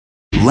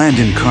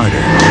Landon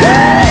Carter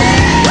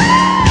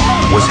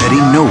was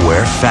heading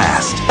nowhere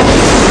fast.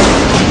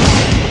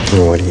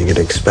 What, are you gonna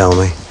expel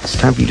me? It's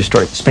time for you to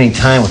start spending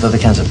time with other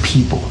kinds of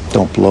people.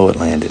 Don't blow it,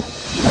 Landon.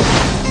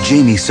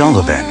 Jamie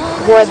Sullivan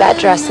Wore that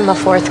dress in the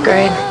 4th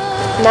grade.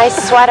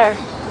 Nice sweater.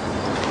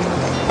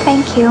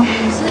 Thank you.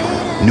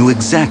 knew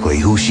exactly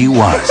who she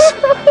was.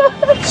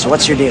 So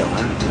what's your deal?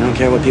 You don't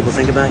care what people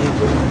think about you?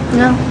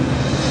 No.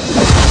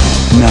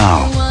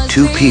 Now,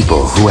 two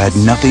people who had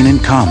nothing in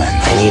common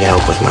I need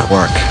help with my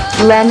work.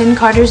 Landon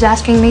Carter's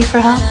asking me for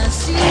help?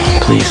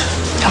 Please.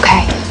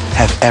 Okay.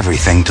 have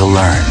everything to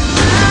learn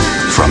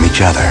from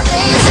each other.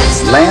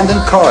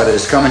 Landon Carter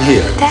is coming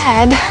here.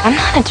 Dad, I'm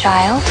not a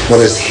child.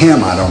 Well, it's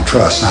him I don't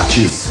trust, not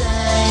you.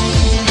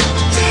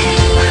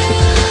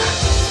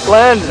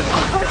 Landon,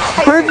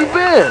 where have you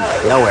been?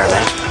 Nowhere,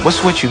 man.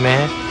 What's with you,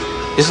 man?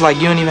 It's like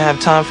you don't even have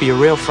time for your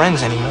real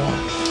friends anymore.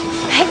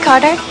 Hey,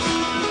 Carter.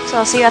 So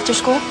I'll see you after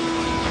school?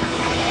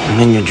 I'm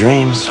in your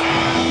dreams.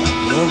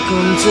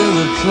 Welcome to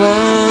the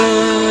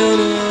planet.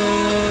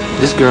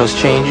 This girl's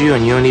changed you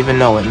and you don't even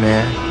know it,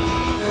 man.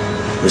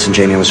 Listen,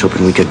 Jamie, I was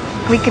hoping we could...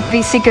 We could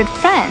be secret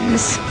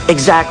friends.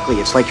 Exactly.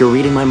 It's like you're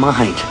reading my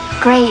mind.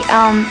 Great.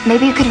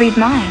 Maybe you could read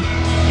mine.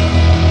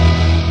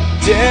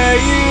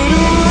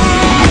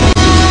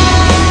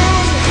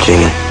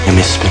 Jamie, I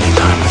miss spending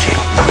time with you.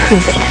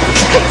 Prove it.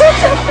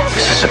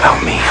 This is about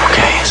me,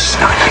 okay? This is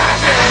not you.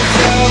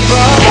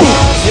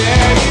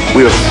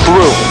 We're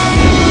through.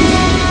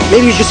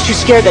 Maybe you're just too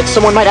scared that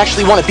someone might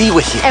actually want to be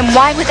with you. And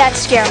why would that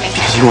scare me?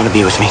 Because you want to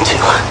be with me, too.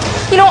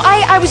 You know,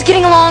 I was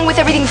getting along with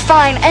everything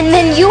fine, and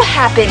then you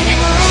happened.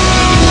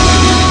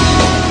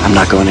 I'm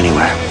not going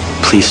anywhere.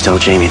 Please tell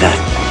Jamie that.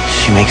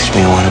 She makes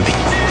me want to be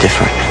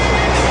different.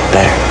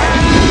 Better.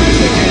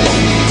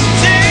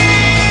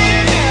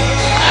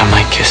 I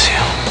might kiss you.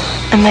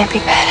 I might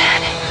be bad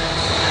at it.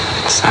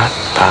 It's not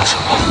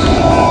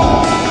possible.